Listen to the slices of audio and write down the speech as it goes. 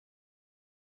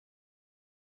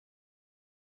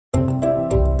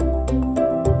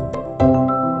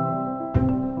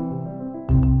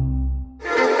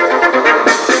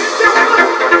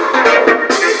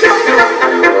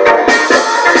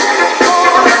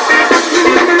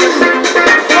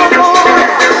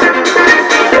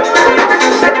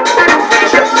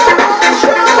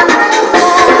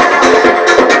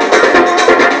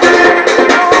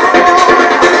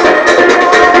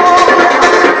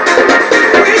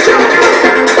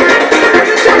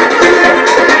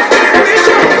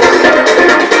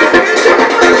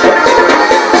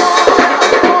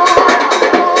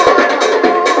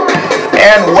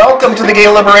to the Gay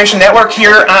Liberation Network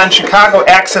here on Chicago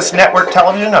Access Network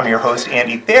Television. I'm your host,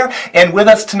 Andy Thayer, and with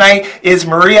us tonight is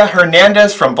Maria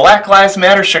Hernandez from Black Lives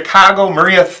Matter Chicago.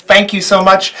 Maria, thank you so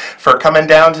much for coming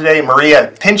down today.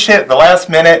 Maria pinch hit the last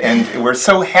minute, and we're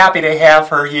so happy to have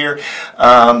her here.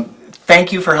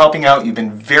 Thank you for helping out. You've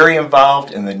been very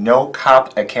involved in the No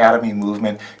Cop Academy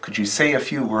movement. Could you say a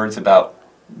few words about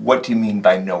what do you mean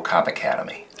by No Cop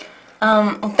Academy?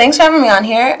 Thanks for having me on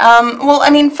here. Well,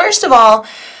 I mean, first of all,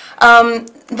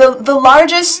 the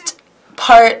largest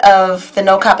part of the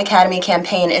No Cop Academy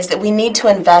campaign is that we need to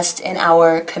invest in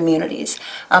our communities.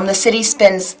 The city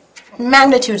spends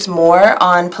magnitudes more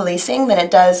on policing than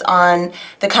it does on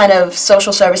the kind of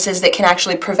social services that can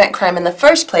actually prevent crime in the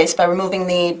first place by removing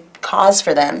the cause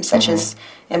for them, such as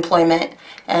employment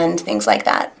and things like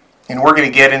that. And we're going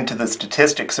to get into the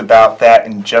statistics about that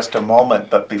in just a moment,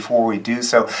 but before we do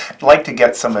so, I'd like to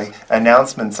get some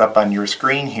announcements up on your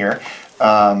screen here.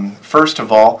 First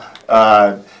of all,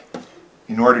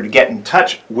 in order to get in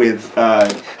touch with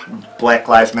Black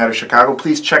Lives Matter Chicago,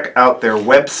 please check out their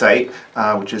website,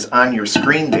 which is on your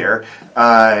screen there.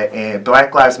 And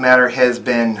Black Lives Matter has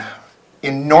been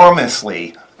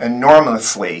enormously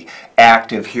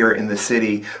active here in the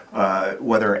city,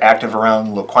 whether active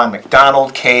around Laquan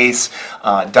McDonald case,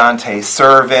 Dante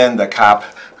Servin, the cop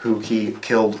who he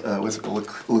killed, was it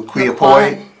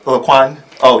Laquan?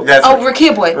 Oh, that's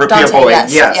Rakia Boy. Rakia Dante, Boy.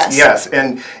 yes. Yes.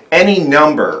 And any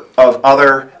number of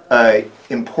other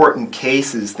important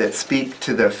cases that speak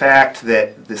to the fact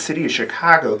that the city of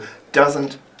Chicago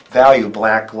doesn't value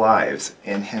black lives,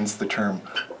 and hence the term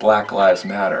Black Lives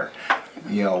Matter.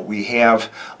 You know, we have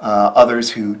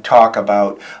others who talk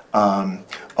about,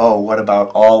 oh, what about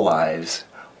all lives?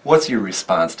 What's your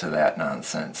response to that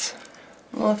nonsense?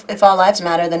 Well, if all lives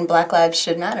matter, then black lives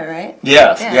should matter, right?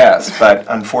 Yes, but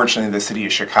unfortunately the city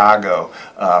of Chicago,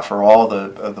 for all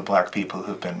the black people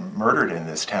who've been murdered in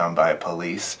this town by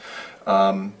police,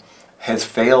 has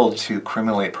failed to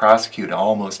criminally prosecute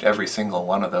almost every single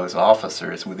one of those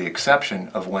officers, with the exception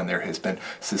of when there has been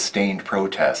sustained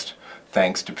protest,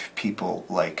 thanks to people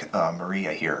like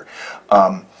Maria here.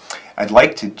 I'd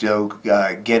like to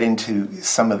get into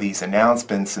some of these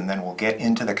announcements, and then we'll get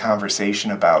into the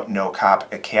conversation about No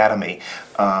Cop Academy.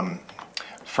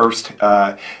 First,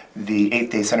 the 8th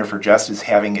Day Center for Justice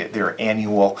having their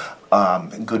annual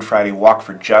Good Friday Walk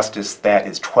for Justice. That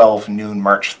is 12 noon,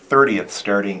 March 30th,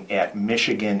 starting at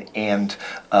Michigan and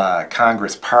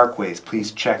Congress Parkways.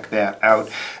 Please check that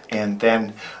out. And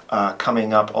then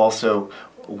coming up also,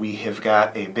 we have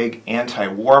got a big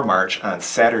anti-war march on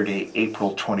Saturday,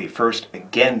 April 21st,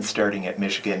 again starting at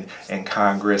Michigan and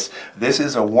Congress. This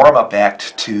is a warm-up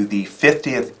act to the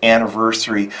 50th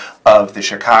anniversary of the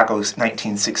Chicago's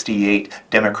 1968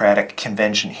 Democratic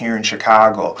Convention here in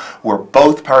Chicago, where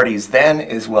both parties then,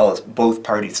 as well as both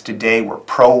parties today, were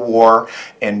pro-war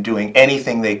and doing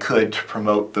anything they could to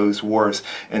promote those wars.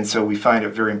 And so we find it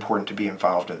very important to be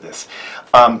involved in this.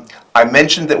 I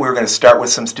mentioned that we were going to start with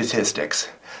some statistics.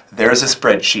 There's a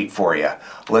spreadsheet for you.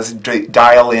 Let's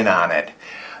dial in on it.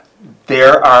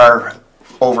 There are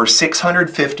over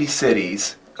 650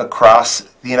 cities across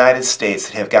the United States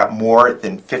that have got more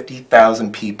than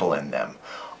 50,000 people in them.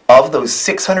 Of those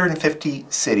 650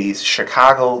 cities,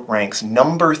 Chicago ranks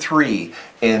number 3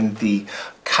 in the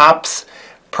cops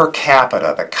per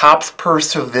capita, the cops per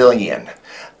civilian.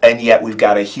 And yet we've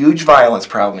got a huge violence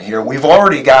problem here. We've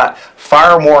already got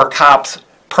far more cops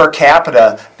per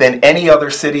capita than any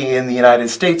other city in the United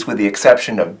States, with the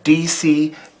exception of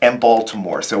D.C. and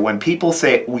Baltimore. So when people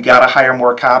say we got to hire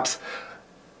more cops,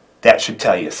 that should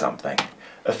tell you something.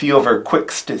 A few of our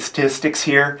quick statistics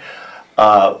here.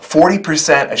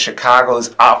 40% of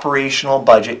Chicago's operational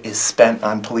budget is spent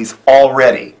on police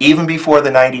already, even before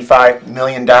the $95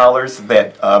 million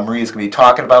that Maria's going to be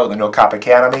talking about with the No Cop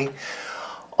Academy.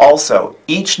 Also,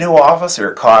 each new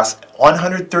officer costs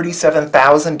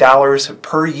 $137,000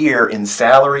 per year in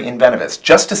salary and benefits,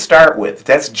 just to start with.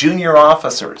 That's junior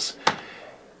officers.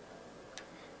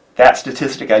 That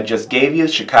statistic I just gave you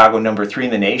is Chicago number 3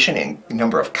 in the nation in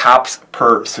number of cops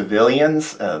per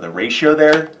civilians, the ratio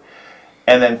there.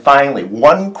 And then finally,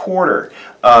 one quarter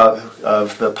of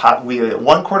the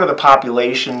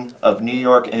population of New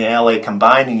York and LA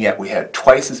combined, and yet we had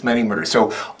twice as many murders.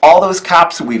 So all those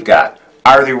cops that we've got,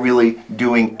 are they really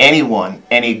doing anyone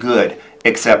any good,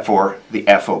 except for the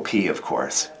FOP, of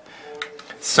course?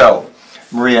 So,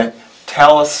 Maria,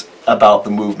 tell us about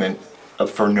the movement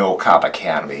for No Cop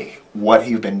Academy, what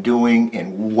you've been doing,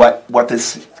 and what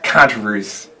this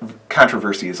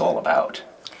controversy is all about.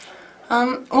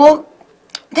 Well,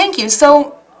 thank you.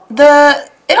 So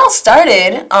the It all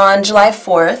started on July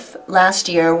 4th last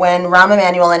year when Rahm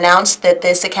Emanuel announced that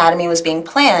this academy was being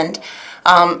planned,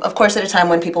 of course at a time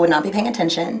when people would not be paying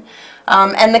attention.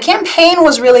 And the campaign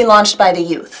was really launched by the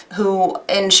youth, who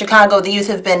in Chicago, the youth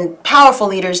have been powerful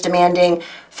leaders demanding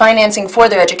financing for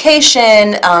their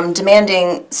education,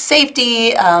 demanding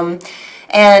safety, and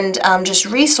just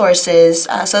resources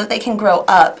so that they can grow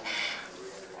up.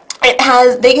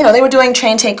 They were doing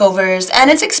train takeovers, and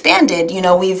it's expanded.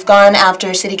 We've gone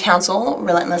after City Council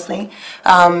relentlessly,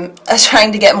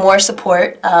 trying to get more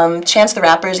support. Chance the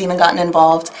Rapper's even gotten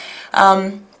involved.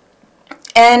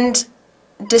 And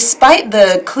despite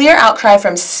the clear outcry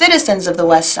from citizens of the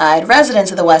West Side,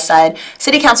 residents of the West Side,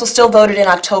 City Council still voted in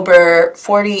October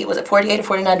 48 or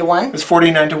 49 to 1? It was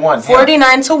 49 to 1.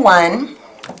 49 to 1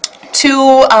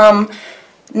 to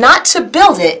not to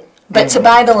build it, but to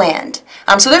buy the land.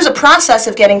 So there's a process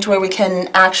of getting to where we can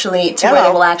actually, where they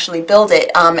will actually build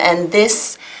it. And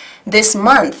this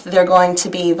month, they're going to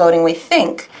be voting, we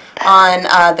think, on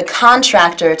the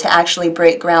contractor to actually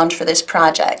break ground for this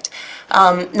project.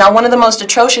 Now, one of the most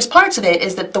atrocious parts of it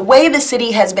is that the way the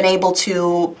city has been able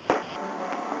to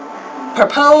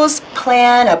propose,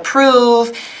 plan,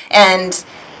 approve, and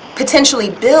potentially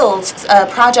build a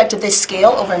project of this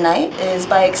scale overnight is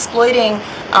by exploiting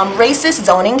racist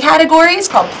zoning categories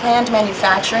called planned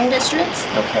manufacturing districts.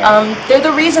 Okay. They're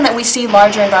the reason that we see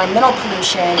larger environmental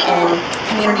pollution in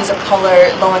communities of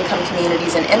color, low-income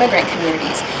communities, and immigrant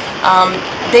communities.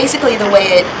 Basically,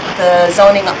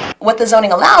 what the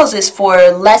zoning allows is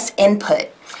for less input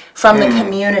from the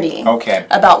community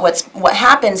about what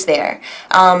happens there.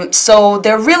 So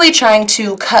they're really trying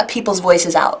to cut people's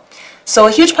voices out. So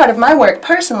a huge part of my work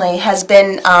personally has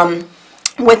been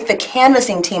with the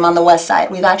canvassing team on the West Side.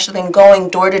 We've actually been going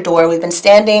door to door. We've been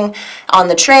standing on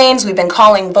the trains. We've been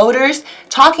calling voters,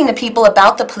 talking to people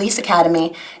about the police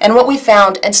academy. And what we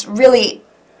found, it's really,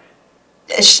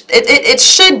 it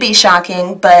should be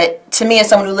shocking, but to me as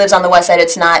someone who lives on the West Side,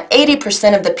 it's not.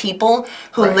 80% of the people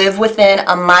who live within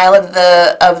a mile of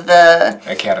the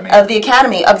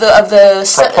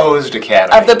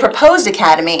proposed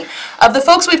academy, of the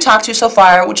folks we've talked to so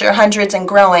far, which are hundreds and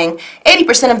growing,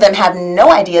 80% of them have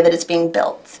no idea that it's being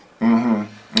built.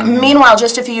 Meanwhile,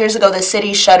 just a few years ago, the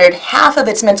city shuttered half of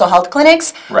its mental health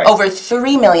clinics, over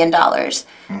 $3 million.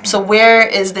 So where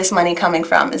is this money coming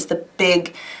from is the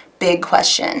big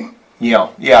question. Yeah,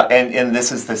 and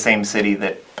this is the same city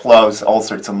that plows all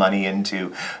sorts of money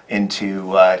into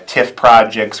TIF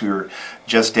projects. We were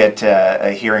just at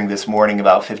a hearing this morning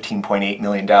about $15.8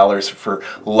 million for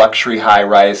luxury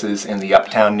high-rises in the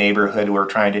uptown neighborhood we're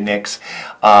trying to nix.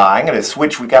 I'm going to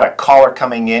switch. We got a caller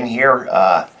coming in here.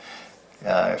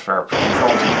 For our control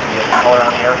team, can you get the caller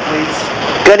on the air, please?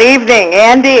 Good evening,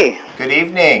 Andy. Good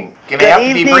evening. You may have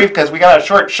to be brief because we got a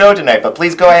short show tonight, but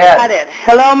please go ahead. Got it.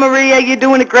 Hello, Maria. You're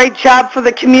doing a great job for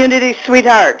the community,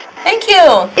 sweetheart. Thank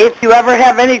you. If you ever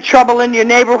have any trouble in your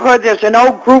neighborhood, there's an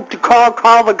old group to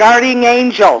call the Guardian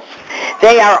Angels.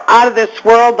 They are out of this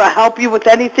world to help you with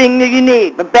anything that you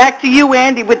need. But back to you,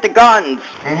 Andy, with the guns.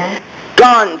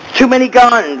 Guns. Too many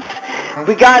guns.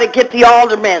 We got to get the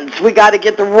aldermen. We got to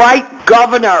get the right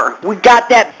governor. We got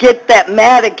to get that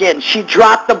Madigan. She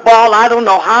dropped the ball I don't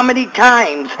know how many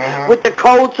times with the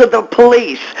codes of the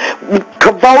police.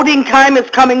 Voting time is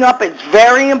coming up. It's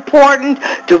very important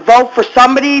to vote for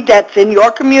somebody that's in your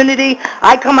community.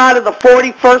 I come out of the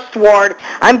 41st ward.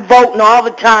 I'm voting all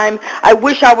the time. I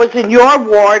wish I was in your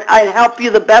ward. I'd help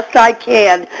you the best I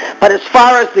can. But as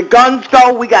far as the guns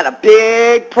go, we got a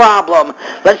big problem.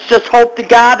 Let's just hope to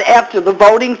God after the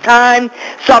voting time,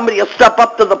 somebody will step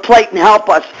up to the plate and help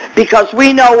us, because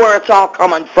we know where it's all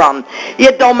coming from.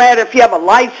 It don't matter if you have a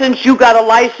license, you got a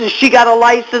license, she got a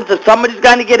license. If somebody's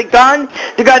going to get a gun,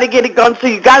 they're going to get a gun, so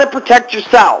you got to protect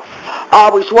yourself.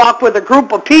 Always walk with a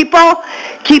group of people,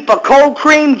 keep a cold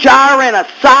cream jar and a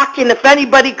sock, and if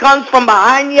anybody comes from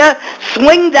behind you,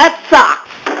 swing that sock.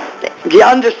 You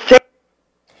understand?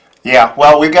 Yeah,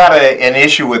 well, we've got an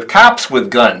issue with cops with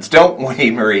guns, don't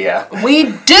we, Maria?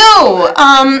 We do.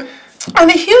 A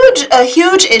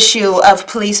huge issue of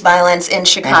police violence in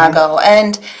Chicago.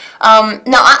 And now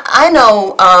I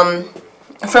know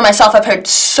for myself, I've heard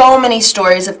so many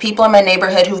stories of people in my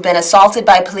neighborhood who've been assaulted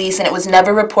by police and it was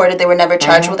never reported. They were never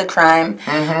charged with a crime.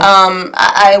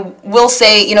 I will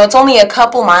say, it's only a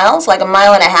couple miles, like a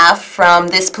mile and a half from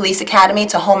this police academy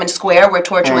to Homan Square where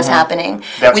torture was happening.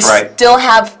 That's right. We still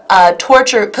have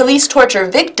police torture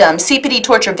victims, CPD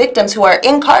torture victims who are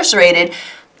incarcerated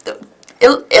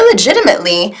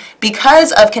illegitimately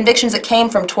because of convictions that came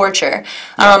from torture.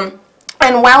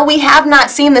 And while we have not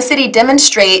seen the city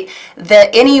demonstrate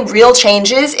any real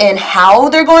changes in how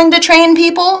they're going to train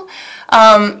people,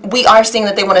 we are seeing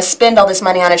that they want to spend all this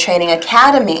money on a training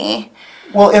academy.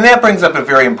 Well, and that brings up a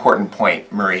very important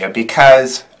point, Maria,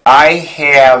 because I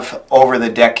have, over the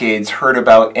decades, heard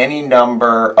about any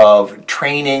number of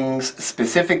trainings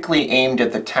specifically aimed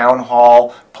at the town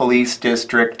hall police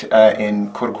district in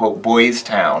quote-unquote Boys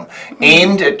Town,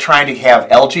 aimed at trying to have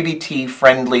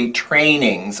LGBT-friendly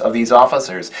trainings of these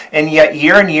officers. And yet,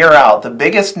 year in, year out, the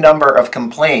biggest number of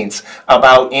complaints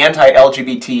about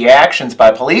anti-LGBT actions by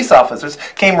police officers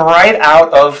came right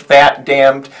out of that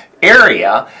damned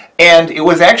area. And it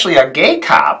was actually a gay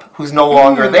cop who's no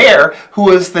longer there who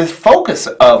was the focus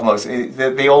of most.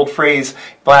 The old phrase,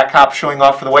 black cop showing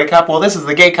off for the white cop. Well, this is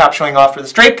the gay cop showing off for the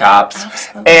straight cops.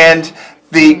 Absolutely. And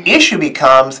the issue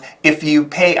becomes, if you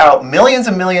pay out millions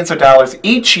and millions of dollars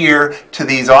each year to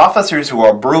these officers who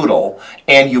are brutal,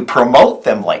 and you promote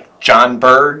them like John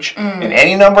Burge and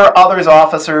any number of others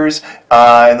officers,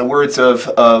 in the words of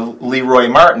Leroy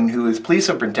Martin, who was police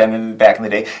superintendent back in the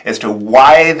day, as to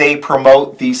why they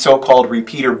promote these so-called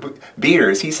repeater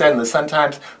beaters. He said in the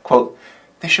Sun-Times, quote,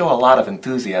 "They show a lot of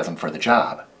enthusiasm for the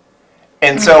job."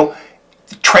 And so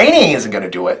training isn't going to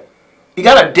do it. You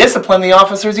got to discipline the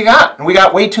officers you got, and we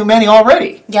got way too many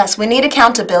already. Yes, we need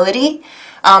accountability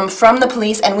from the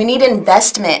police, and we need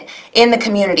investment in the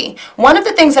community. One of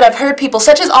the things that I've heard people,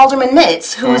 such as Alderman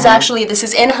Mitz, who is actually, this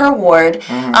is in her ward,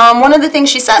 one of the things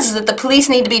she says is that the police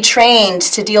need to be trained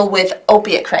to deal with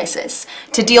opiate crisis,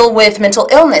 to deal with mental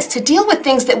illness, to deal with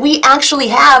things that we actually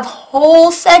have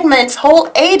whole segments,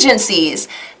 whole agencies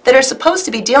that are supposed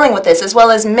to be dealing with this, as well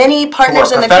as many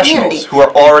partners in the community. Who are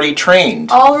already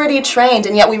trained. Already trained,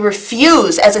 and yet we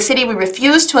refuse, as a city, we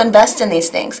refuse to invest in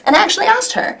these things. And I actually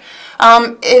asked her,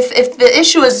 if the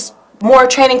issue is more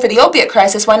training for the opiate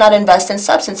crisis, why not invest in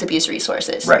substance abuse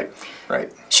resources? Right,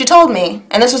 right. She told me,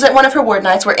 and this was at one of her ward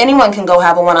nights where anyone can go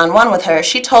have a one-on-one with her,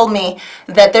 she told me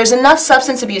that there's enough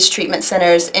substance abuse treatment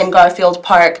centers in Garfield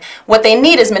Park. What they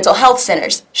need is mental health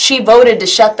centers. She voted to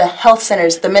shut the health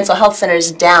centers, the mental health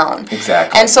centers down.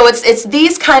 Exactly. And so it's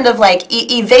these kind of like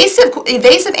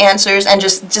evasive answers and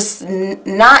just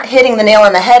not hitting the nail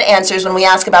on the head answers when we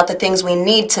ask about the things we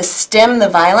need to stem the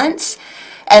violence,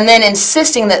 and then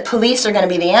insisting that police are going to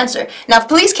be the answer. Now, if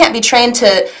police can't be trained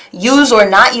to use or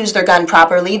not use their gun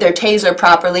properly, their taser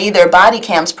properly, their body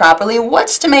cams properly,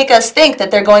 what's to make us think that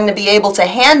they're going to be able to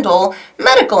handle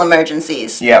medical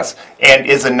emergencies? Yes, and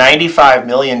is a $95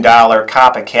 million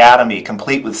cop academy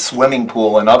complete with swimming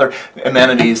pool and other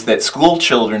amenities that school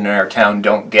children in our town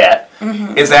don't get?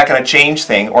 Is that going to change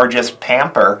things, or just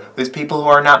pamper these people who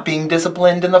are not being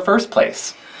disciplined in the first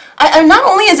place? Not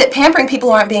only is it pampering people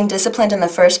who aren't being disciplined in the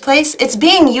first place, it's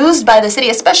being used by the city,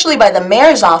 especially by the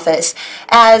mayor's office,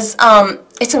 as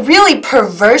it's a really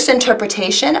perverse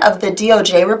interpretation of the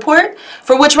DOJ report,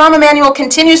 for which Rahm Emanuel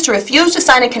continues to refuse to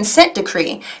sign a consent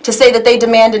decree to say that they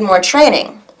demanded more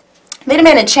training. They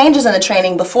demanded changes in the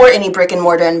training before any brick and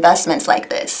mortar investments like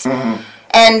this.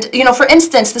 And, you know, for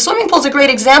instance, the swimming pool is a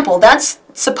great example. That's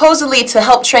supposedly to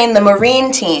help train the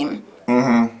Marine team.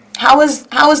 How is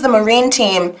the Marine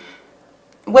team,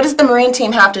 what does the Marine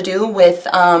team have to do with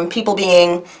people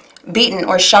being beaten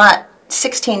or shot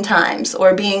 16 times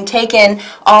or being taken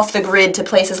off the grid to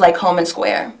places like Home and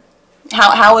Square?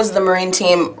 How is the Marine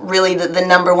team really the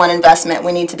 #1 investment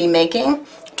we need to be making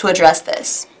to address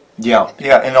this? Yeah,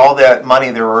 and all that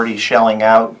money they're already shelling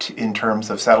out in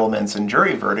terms of settlements and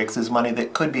jury verdicts is money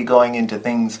that could be going into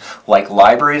things like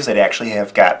libraries that actually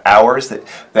have got hours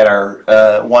that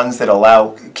are ones that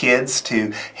allow kids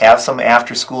to have some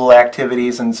after-school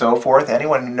activities and so forth.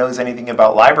 Anyone who knows anything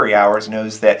about library hours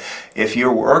knows that if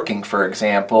you're working, for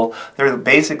example, there are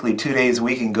basically 2 days a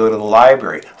week you can go to the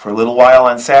library for a little while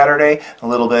on Saturday, a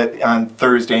little bit on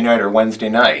Thursday night or Wednesday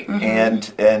night,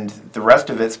 and the rest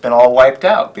of it's been all wiped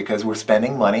out because we're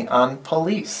spending money on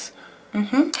police.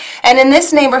 And in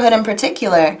this neighborhood in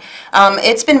particular,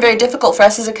 it's been very difficult for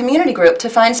us as a community group to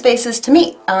find spaces to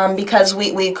meet because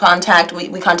we contact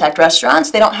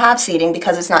restaurants. They don't have seating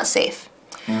because it's not safe.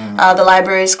 The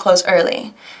libraries close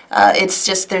early. It's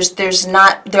just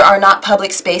there are not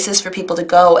public spaces for people to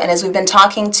go. And as we've been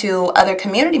talking to other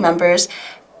community members,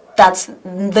 that's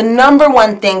the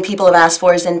 #1 thing people have asked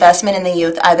for is investment in the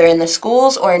youth, either in the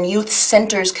schools or in youth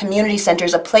centers, community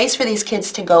centers, a place for these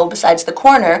kids to go besides the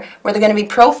corner where they're going to be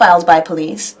profiled by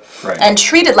police and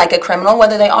treated like a criminal,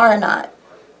 whether they are or not.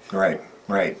 Right.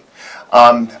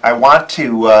 I want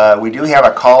to, we do have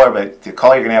a caller, but the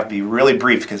caller, you're going to have to be really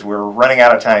brief because we're running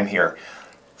out of time here.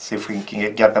 See if we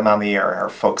can get them on the air, our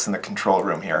folks in the control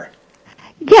room here.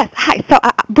 Yes, hi. So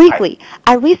briefly,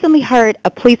 I recently heard a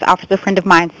police officer friend of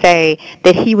mine say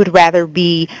that he would rather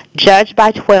be judged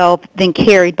by 12 than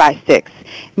carried by 6,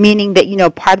 meaning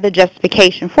that, part of the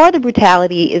justification for the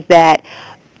brutality is that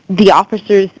the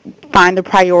officers find the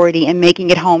priority in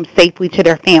making it home safely to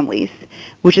their families,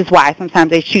 which is why sometimes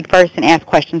they shoot first and ask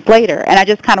questions later. And I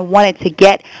just kind of wanted to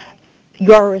get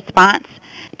your response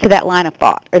to that line of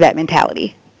thought or that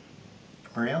mentality.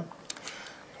 Maria?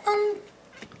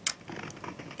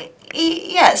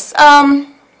 Yes.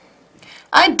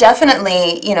 I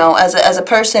definitely, as a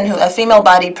person a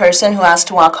female-bodied person who has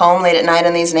to walk home late at night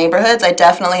in these neighborhoods, I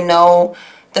definitely know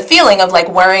the feeling of like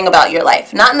worrying about your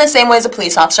life. Not in the same way as a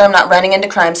police officer. I'm not running into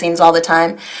crime scenes all the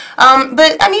time.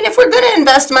 But I mean, if we're going to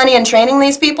invest money in training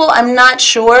these people, I'm not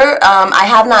sure. I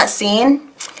have not seen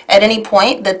at any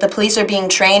point that the police are being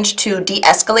trained to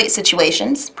de-escalate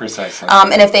situations. Precisely.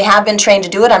 And if they have been trained to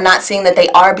do it, I'm not seeing that they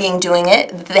are doing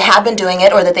it,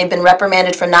 or that they've been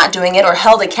reprimanded for not doing it, or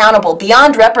held accountable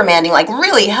beyond reprimanding, like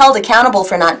really held accountable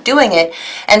for not doing it.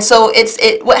 And so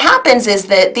what happens is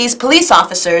that these police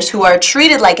officers who are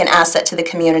treated like an asset to the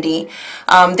community,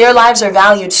 their lives are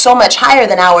valued so much higher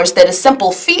than ours that a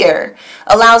simple fear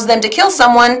allows them to kill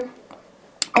someone.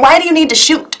 Why do you need to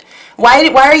shoot? Why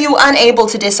are you unable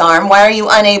to disarm? Why are you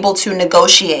unable to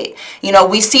negotiate?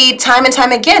 We see time and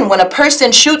time again when a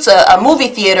person shoots a movie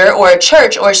theater or a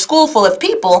church or a school full of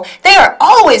people, they are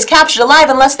always captured alive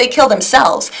unless they kill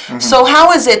themselves. Mm-hmm. So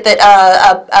how is it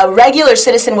that a regular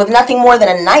citizen with nothing more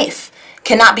than a knife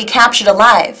cannot be captured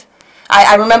alive?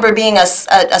 I remember being a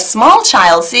small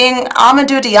child seeing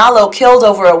Amadou Diallo killed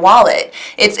over a wallet.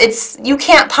 You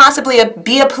can't possibly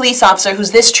be a police officer who's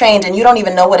this trained and you don't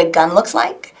even know what a gun looks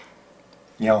like.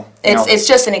 It's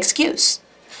just an excuse.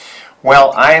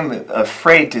 Well, I'm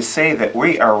afraid to say that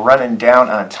we are running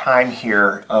down on time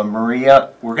here.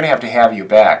 Maria, we're going to have you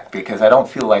back because I don't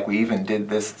feel like we even did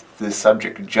this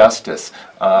subject justice.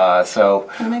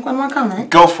 So Can I make one more comment?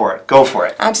 Go for it. Go for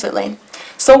it. Absolutely.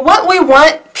 So what we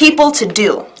want people to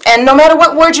do, and no matter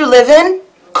what ward you live in,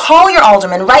 call your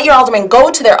alderman, write your alderman, go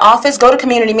to their office, go to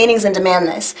community meetings and demand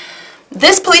this.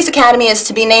 This police academy is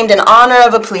to be named in honor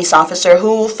of a police officer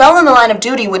who fell in the line of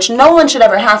duty, which no one should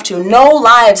ever have to. No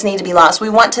lives need to be lost. We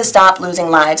want to stop losing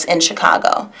lives in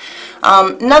Chicago.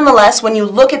 Nonetheless, when you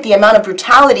look at the amount of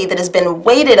brutality that has been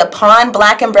weighted upon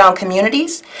black and brown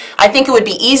communities, I think it would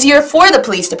be easier for the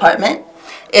police department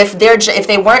if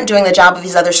they weren't doing the job of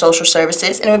these other social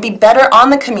services, and it would be better on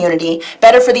the community,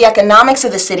 better for the economics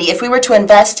of the city if we were to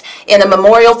invest in a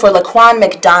memorial for Laquan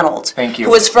McDonald, who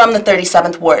was from the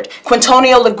 37th Ward,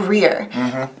 Quintonio LeGrier,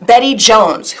 Betty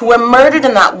Jones, who were murdered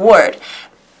in that ward.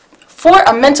 For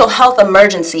a mental health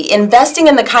emergency, investing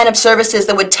in the kind of services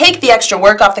that would take the extra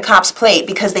work off the cop's plate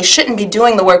because they shouldn't be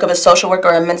doing the work of a social worker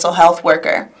or a mental health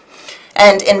worker.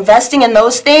 And investing in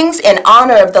those things in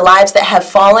honor of the lives that have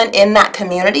fallen in that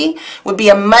community would be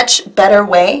a much better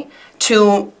way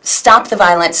to stop the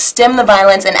violence, stem the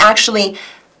violence, and actually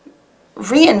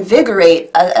reinvigorate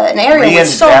an area with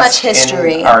so much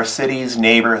history. In our cities,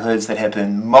 neighborhoods that have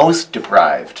been most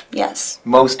deprived. Yes.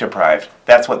 Most deprived.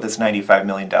 That's what this $95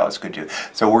 million could do.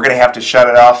 So we're going to have to shut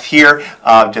it off here.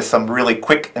 Just some really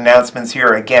quick announcements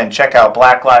here. Again, check out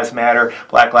Black Lives Matter,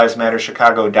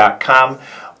 blacklivesmatterchicago.com.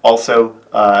 Also,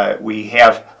 we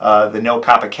have the No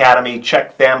Cop Academy.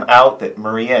 Check them out. That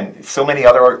Maria and so many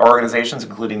other organizations,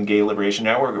 including Gay Liberation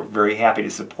Network, are very happy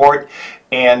to support.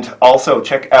 And also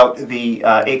check out the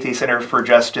 8th Day Center for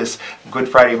Justice, Good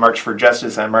Friday March for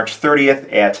Justice on March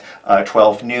 30th at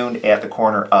 12 noon at the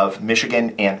corner of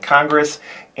Michigan and Congress.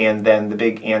 And then the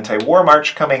big anti-war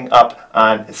march coming up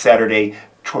on Saturday,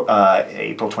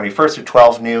 April 21st at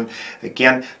 12 noon.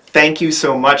 Again, thank you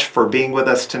so much for being with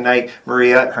us tonight.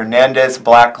 Maria Hernandez,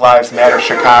 Black Lives Matter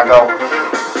Chicago.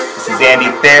 This is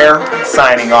Andy Thayer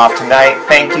signing off tonight.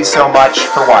 Thank you so much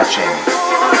for watching.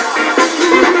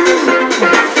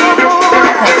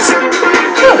 Thanks.